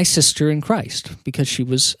my sister in Christ because she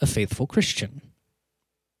was a faithful Christian.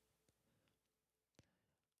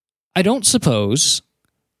 I don't suppose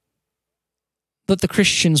that the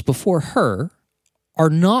Christians before her are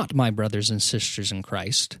not my brothers and sisters in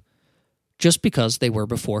Christ just because they were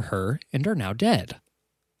before her and are now dead.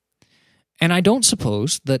 And I don't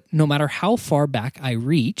suppose that no matter how far back I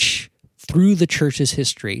reach through the church's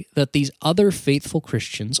history, that these other faithful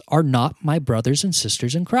Christians are not my brothers and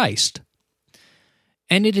sisters in Christ.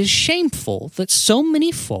 And it is shameful that so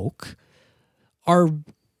many folk are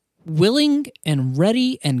willing and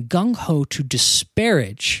ready and gung-ho to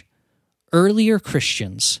disparage earlier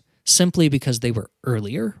Christians simply because they were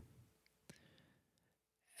earlier.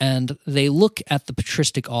 And they look at the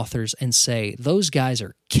patristic authors and say, those guys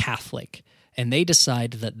are Catholic. And they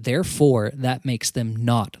decide that therefore that makes them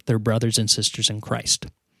not their brothers and sisters in Christ.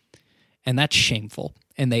 And that's shameful.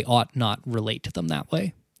 And they ought not relate to them that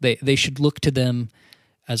way. They should look to them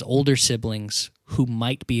as older siblings who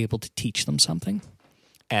might be able to teach them something.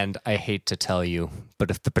 And I hate to tell you, but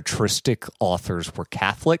if the patristic authors were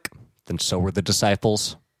Catholic, then so were the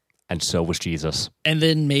disciples. And so was Jesus. And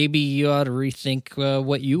then maybe you ought to rethink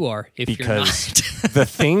what you are if you're not. Because the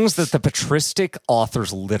things that the patristic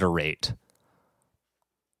authors literate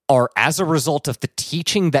are as a result of the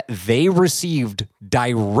teaching that they received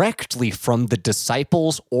directly from the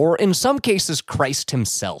disciples, or in some cases, Christ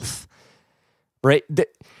himself. Right?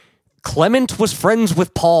 Clement was friends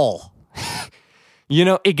with Paul.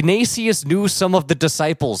 Ignatius knew some of the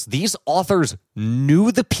disciples. These authors knew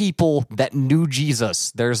the people that knew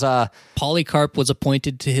Jesus. Polycarp was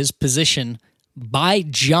appointed to his position by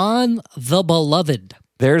John the Beloved.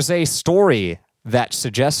 There's a story that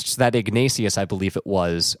suggests that Ignatius, I believe it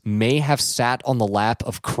was, may have sat on the lap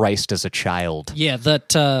of Christ as a child. Yeah,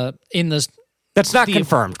 that's not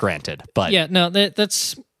confirmed, granted, but yeah, no,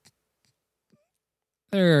 that's.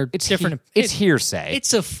 It's different. It's hearsay.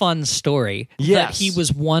 It's a fun story. Yes. That he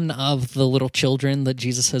was one of the little children that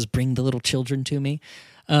Jesus says, bring the little children to me.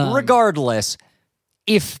 Regardless,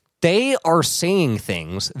 if they are saying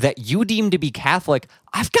things that you deem to be Catholic,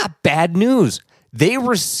 I've got bad news. They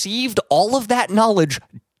received all of that knowledge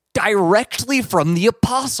directly from the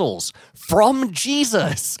apostles, from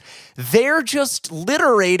Jesus. They're just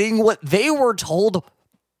literating what they were told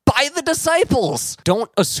by the disciples.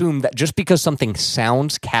 Don't assume that just because something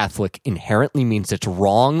sounds Catholic inherently means it's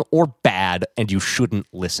wrong or bad and you shouldn't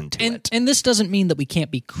listen to it. And this doesn't mean that we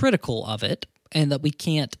can't be critical of it and that we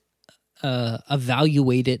can't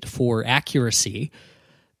evaluate it for accuracy,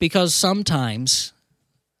 because sometimes,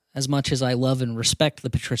 as much as I love and respect the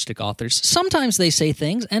patristic authors, sometimes they say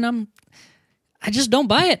things and I just don't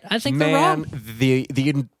buy it. I think they're wrong.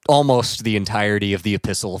 The almost the entirety of the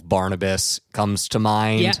Epistle of Barnabas comes to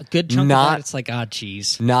mind. Yeah, good chunk of that. It's like,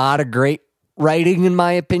 geez. Not a great writing, in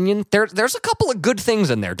my opinion. There's a couple of good things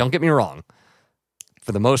in there, don't get me wrong.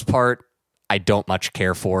 For the most part, I don't much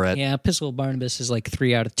care for it. Yeah, Epistle of Barnabas is like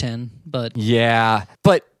 3 out of 10, but... Yeah,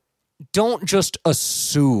 but don't just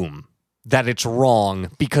assume that it's wrong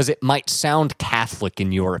because it might sound Catholic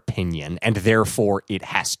in your opinion, and therefore it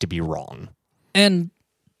has to be wrong. And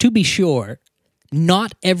to be sure,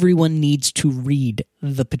 not everyone needs to read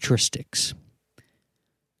the patristics.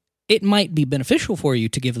 It might be beneficial for you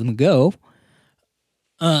to give them a go.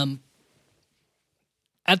 At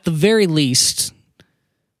the very least,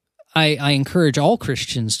 I encourage all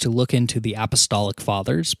Christians to look into the Apostolic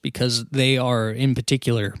Fathers, because they are, in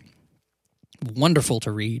particular, wonderful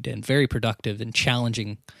to read and very productive and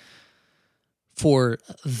challenging for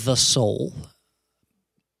the soul.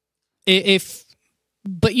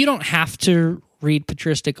 But you don't have to read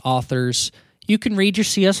patristic authors. You can read your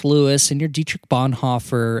C.S. Lewis and your Dietrich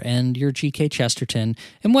Bonhoeffer and your G.K. Chesterton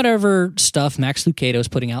and whatever stuff Max Lucado is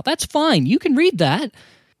putting out. That's fine. You can read that.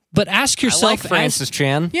 But ask yourself... I like Francis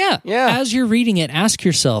Chan. Yeah. As you're reading it, ask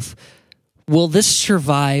yourself, will this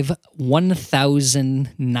survive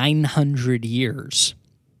 1,900 years?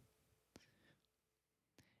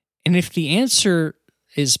 And if the answer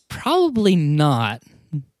is probably not,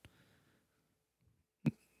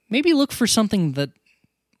 maybe look for something that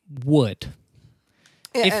would.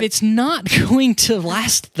 If it's not going to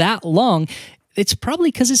last that long, it's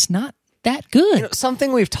probably because it's not that good.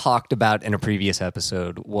 Something we've talked about in a previous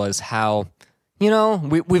episode was how,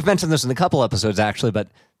 we've mentioned this in a couple episodes actually, but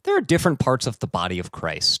there are different parts of the body of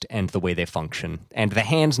Christ and the way they function. And the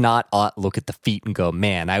hand's not, look at the feet and go,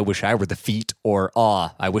 man, I wish I were the feet, or,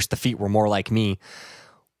 I wish the feet were more like me.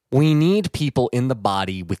 We need people in the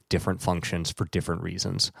body with different functions for different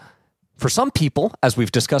reasons. For some people, as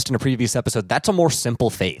we've discussed in a previous episode, that's a more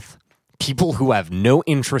simple faith. People who have no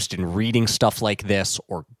interest in reading stuff like this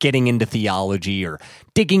or getting into theology or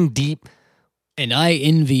digging deep. And I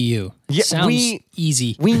envy you. Yeah, Sounds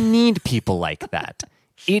easy. We need people like that.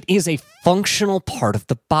 It is a functional part of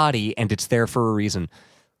the body, and it's there for a reason.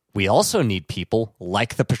 We also need people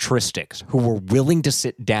like the patristics who were willing to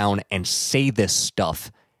sit down and say this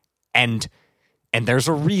stuff, and there's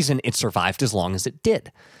a reason it survived as long as it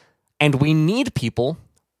did. And we need people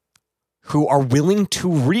who are willing to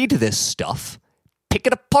read this stuff, pick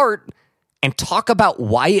it apart, and talk about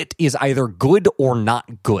why it is either good or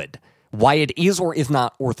not good, why it is or is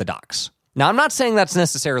not orthodox. Now, I'm not saying that's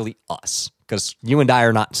necessarily us, because you and I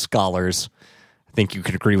are not scholars. I think you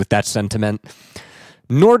could agree with that sentiment.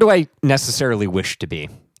 Nor do I necessarily wish to be.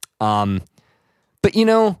 But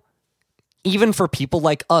even for people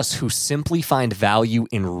like us who simply find value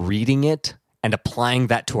in reading it and applying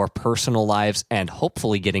that to our personal lives and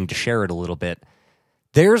hopefully getting to share it a little bit,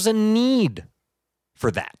 there's a need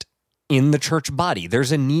for that in the church body.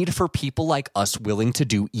 There's a need for people like us willing to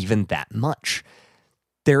do even that much.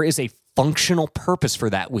 There is a functional purpose for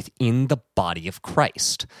that within the body of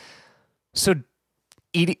Christ. So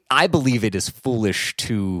I believe it is foolish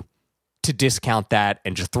to discount that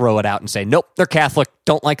and just throw it out and say, nope, they're Catholic,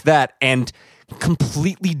 don't like that, and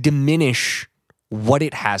completely diminish what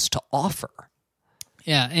it has to offer.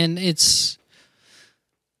 Yeah, and it's,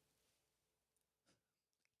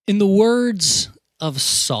 in the words of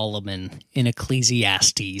Solomon in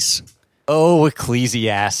Ecclesiastes. Oh,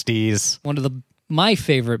 Ecclesiastes. One of my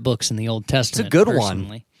favorite books in the Old Testament. It's a good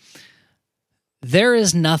personally. one. There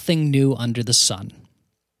is nothing new under the sun.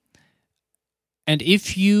 And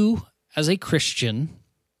if you, as a Christian,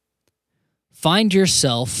 find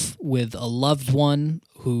yourself with a loved one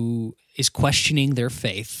who is questioning their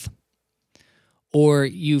faith, or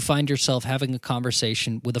you find yourself having a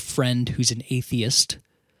conversation with a friend who's an atheist,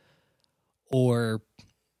 or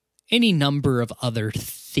any number of other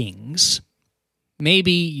things,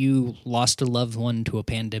 maybe you lost a loved one to a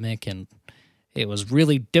pandemic and it was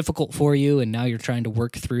really difficult for you, and now you're trying to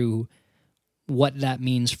work through what that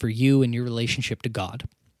means for you and your relationship to God.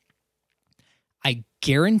 I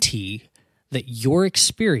guarantee that your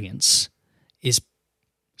experience is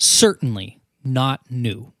certainly not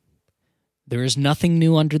new. There is nothing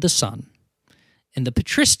new under the sun. And the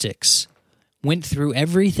patristics went through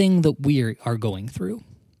everything that we are going through.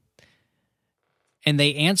 And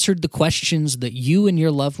they answered the questions that you and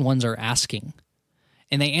your loved ones are asking.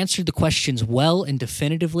 And they answered the questions well and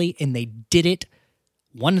definitively, and they did it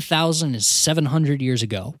 1,700 years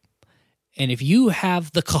ago. And if you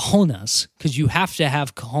have the cojones, because you have to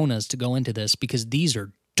have cojones to go into this, because these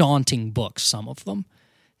are daunting books, some of them.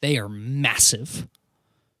 They are massive.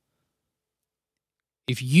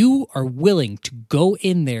 If you are willing to go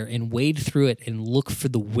in there and wade through it and look for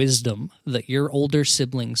the wisdom that your older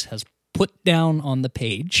siblings has put down on the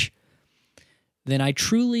page, then I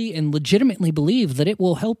truly and legitimately believe that it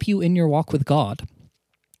will help you in your walk with God.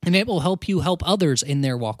 And it will help you help others in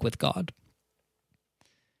their walk with God.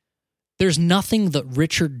 There's nothing that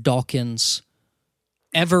Richard Dawkins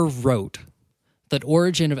ever wrote that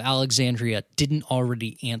Origen of Alexandria didn't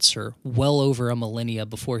already answer well over a millennia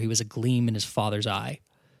before he was a gleam in his father's eye.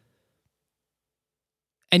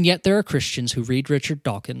 And yet there are Christians who read Richard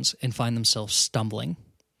Dawkins and find themselves stumbling,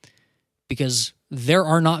 because there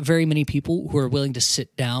are not very many people who are willing to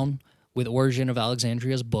sit down with Origen of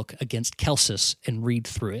Alexandria's book against Celsus and read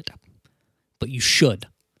through it. But you should.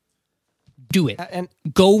 Do it. And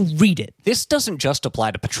go read it. This doesn't just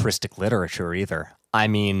apply to patristic literature either. I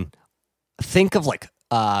mean, think of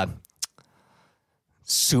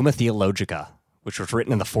Summa Theologica, which was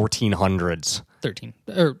written in the 1400s.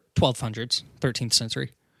 1200s, 13th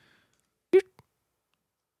century. This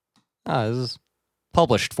is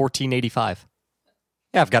published 1485.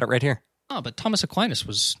 Yeah, I've got it right here. Oh, but Thomas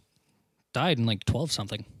Aquinas died in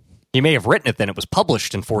 12-something. He may have written it then. It was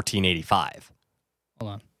published in 1485.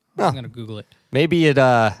 Hold on. I'm going to Google it. Maybe it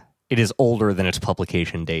is older than its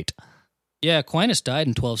publication date. Yeah, Aquinas died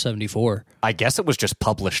in 1274. I guess it was just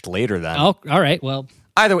published later then. Oh, all right. Well,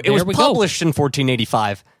 either way, it was published in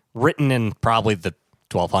 1485, written in probably the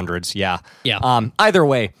 1200s. Yeah. Yeah. Either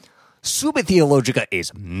way, Summa Theologica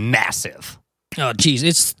is massive. Oh, geez.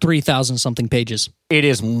 It's 3,000-something pages. It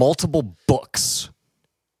is multiple books.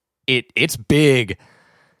 It's big.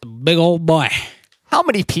 Big old boy. How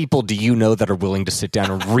many people do you know that are willing to sit down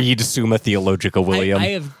and read Summa Theologica, William?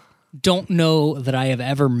 I don't know that I have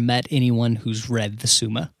ever met anyone who's read the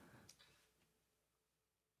Summa.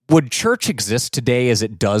 Would church exist today as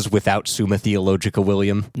it does without Summa Theologica,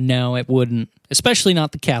 William? No, it wouldn't. Especially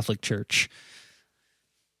not the Catholic Church.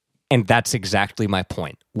 And that's exactly my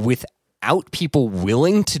point. Without people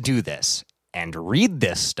willing to do this and read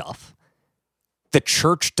this stuff, the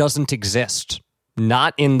church doesn't exist.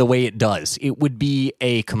 Not in the way it does. It would be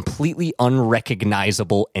a completely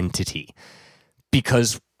unrecognizable entity.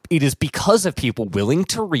 Because it is because of people willing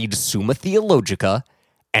to read Summa Theologica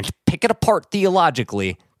and pick it apart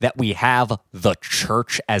theologically that we have the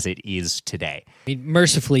church as it is today. I mean,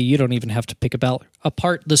 mercifully, you don't even have to pick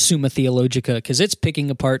apart the Summa Theologica, because it's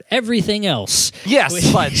picking apart everything else.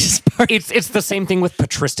 Yes, but it's the same thing with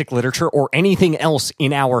patristic literature or anything else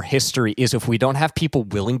in our history, is if we don't have people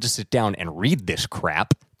willing to sit down and read this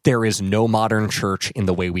crap, there is no modern church in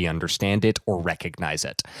the way we understand it or recognize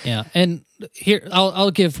it. Yeah, and here, I'll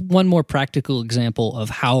give one more practical example of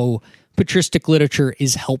how patristic literature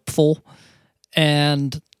is helpful,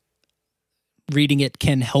 and reading it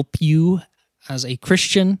can help you as a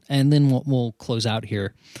Christian, and then we'll close out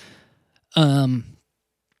here.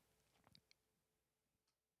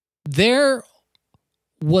 There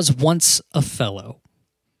was once a fellow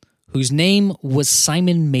whose name was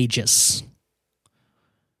Simon Magus.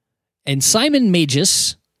 And Simon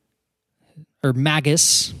Magus, or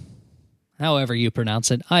Magus, however you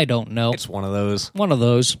pronounce it, I don't know. It's one of those. One of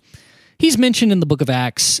those. He's mentioned in the book of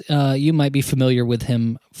Acts. You might be familiar with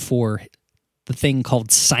him for the thing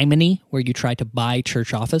called simony, where you try to buy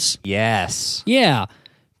church office. Yes. Yeah.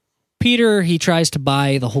 Peter, he tries to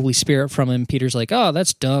buy the Holy Spirit from him. Peter's like, oh,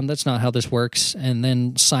 that's dumb. That's not how this works. And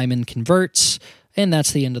then Simon converts, and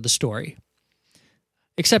that's the end of the story.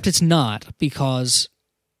 Except it's not, because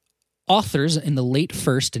authors in the late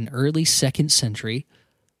 1st and early 2nd century,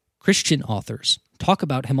 Christian authors, talk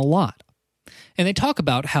about him a lot. And they talk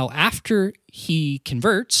about how after he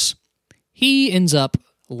converts, he ends up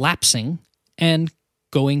lapsing and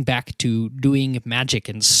going back to doing magic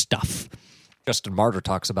and stuff. Justin Martyr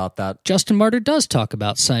talks about that. Justin Martyr does talk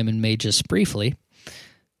about Simon Magus briefly.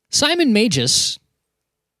 Simon Magus,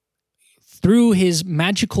 through his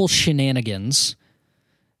magical shenanigans,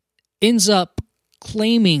 ends up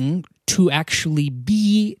claiming to actually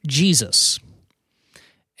be Jesus.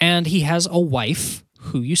 And he has a wife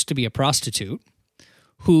who used to be a prostitute,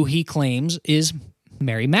 who he claims is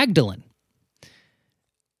Mary Magdalene.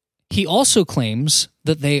 He also claims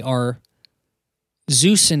that they are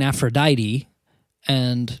Zeus and Aphrodite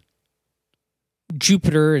and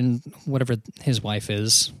Jupiter and whatever his wife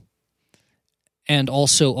is, and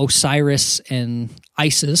also Osiris and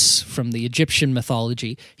Isis from the Egyptian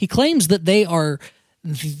mythology. He claims that they are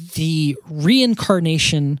the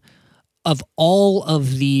reincarnation of all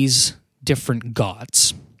of these different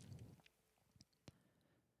gods.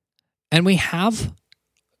 And we have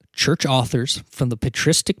church authors from the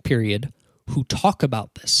patristic period who talk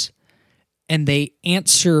about this, and they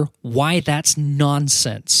answer why that's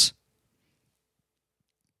nonsense.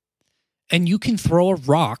 And you can throw a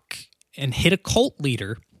rock and hit a cult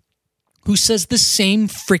leader who says the same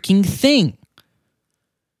freaking thing.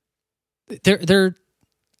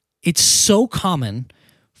 It's so common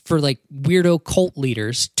for like weirdo cult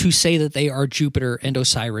leaders to say that they are Jupiter and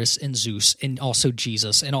Osiris and Zeus and also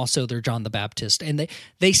Jesus and also they're John the Baptist. And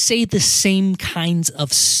they say the same kinds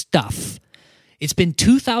of stuff. It's been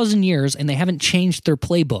 2,000 years and they haven't changed their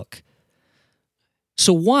playbook.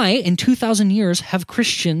 So why in 2,000 years have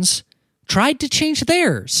Christians tried to change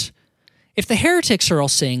theirs? If the heretics are all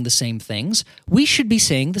saying the same things, we should be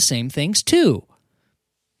saying the same things too.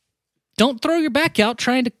 Don't throw your back out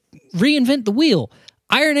trying to reinvent the wheel.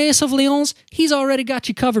 Irenaeus of Lyons, he's already got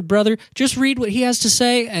you covered, brother. Just read what he has to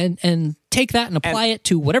say and take that and apply it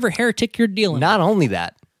to whatever heretic you're dealing with. Not only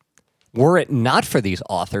that, were it not for these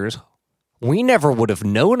authors, we never would have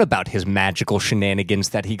known about his magical shenanigans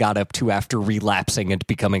that he got up to after relapsing and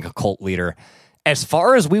becoming a cult leader. As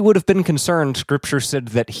far as we would have been concerned, Scripture said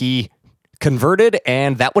that he converted,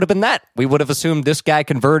 and that would have been that. We would have assumed this guy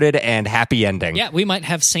converted and happy ending. Yeah, we might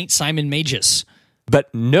have Saint Simon Magus.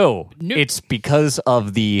 But no, it's because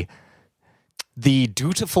of the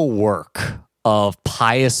dutiful work of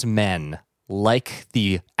pious men like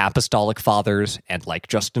the Apostolic Fathers and like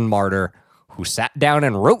Justin Martyr, who sat down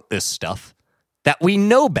and wrote this stuff, that we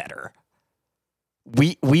know better.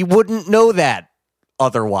 We wouldn't know that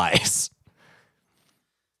otherwise.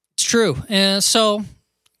 It's true. So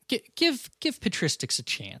give patristics a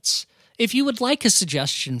chance. If you would like a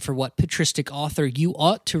suggestion for what patristic author you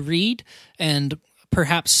ought to read and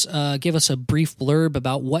perhaps give us a brief blurb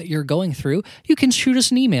about what you're going through, you can shoot us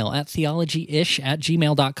an email at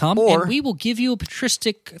theologyish@gmail.com, and we will give you a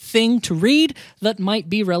patristic thing to read that might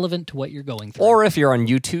be relevant to what you're going through. Or if you're on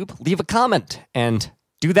YouTube, leave a comment and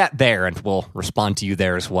do that there, and we'll respond to you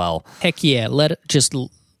there as well. Heck yeah,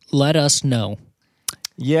 let us know.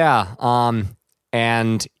 Yeah,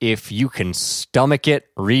 and if you can stomach it,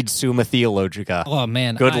 read Summa Theologica. Oh,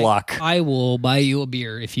 man. Good luck. I will buy you a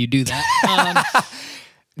beer if you do that.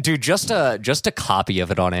 Dude, just a copy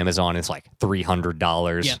of it on Amazon is like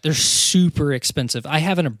 $300. Yeah, they're super expensive. I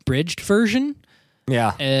have an abridged version,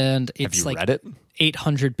 Yeah. And Have it's you like read it?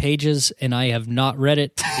 800 pages, and I have not read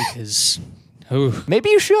it because, Maybe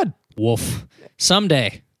you should. woof.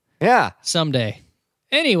 Someday.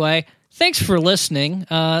 Anyway, thanks for listening.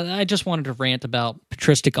 I just wanted to rant about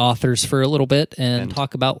patristic authors for a little bit and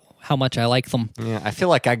talk about how much I like them. Yeah, I feel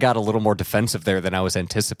like I got a little more defensive there than I was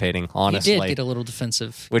anticipating, honestly. You did get a little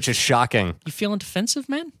defensive. Which is shocking. You feeling defensive,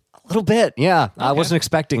 man? A little bit, yeah. Okay. I wasn't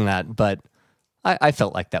expecting that, but I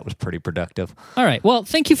felt like that was pretty productive. All right. Well,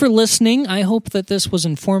 thank you for listening. I hope that this was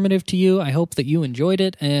informative to you. I hope that you enjoyed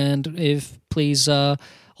it. And if please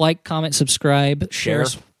like, comment, subscribe, share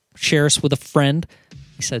us with a friend.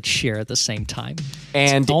 We said share at the same time.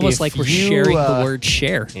 And it's almost like we're sharing the word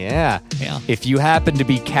share. Yeah. If you happen to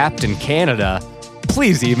be Captain Canada,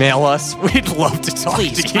 please email us. We'd love to talk to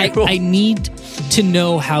you. I need to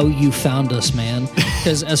know how you found us, man.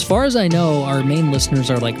 Because as far as I know, our main listeners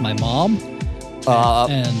are like my mom.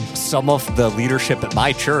 And some of the leadership at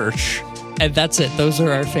my church. And that's it. Those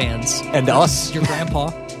are our fans. And us. Your grandpa.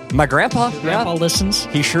 My grandpa. Your grandpa listens.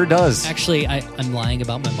 He sure does. Actually, I'm lying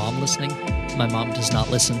about my mom listening. My mom does not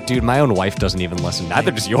listen. Dude, my own wife doesn't even listen. Neither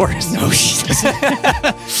does yours. No, she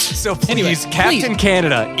doesn't. So please, Captain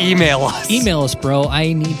Canada, email us. Email us, bro.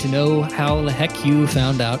 I need to know how the heck you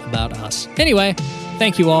found out about us. Anyway,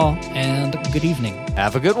 thank you all, and good evening.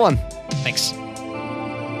 Have a good one. Thanks.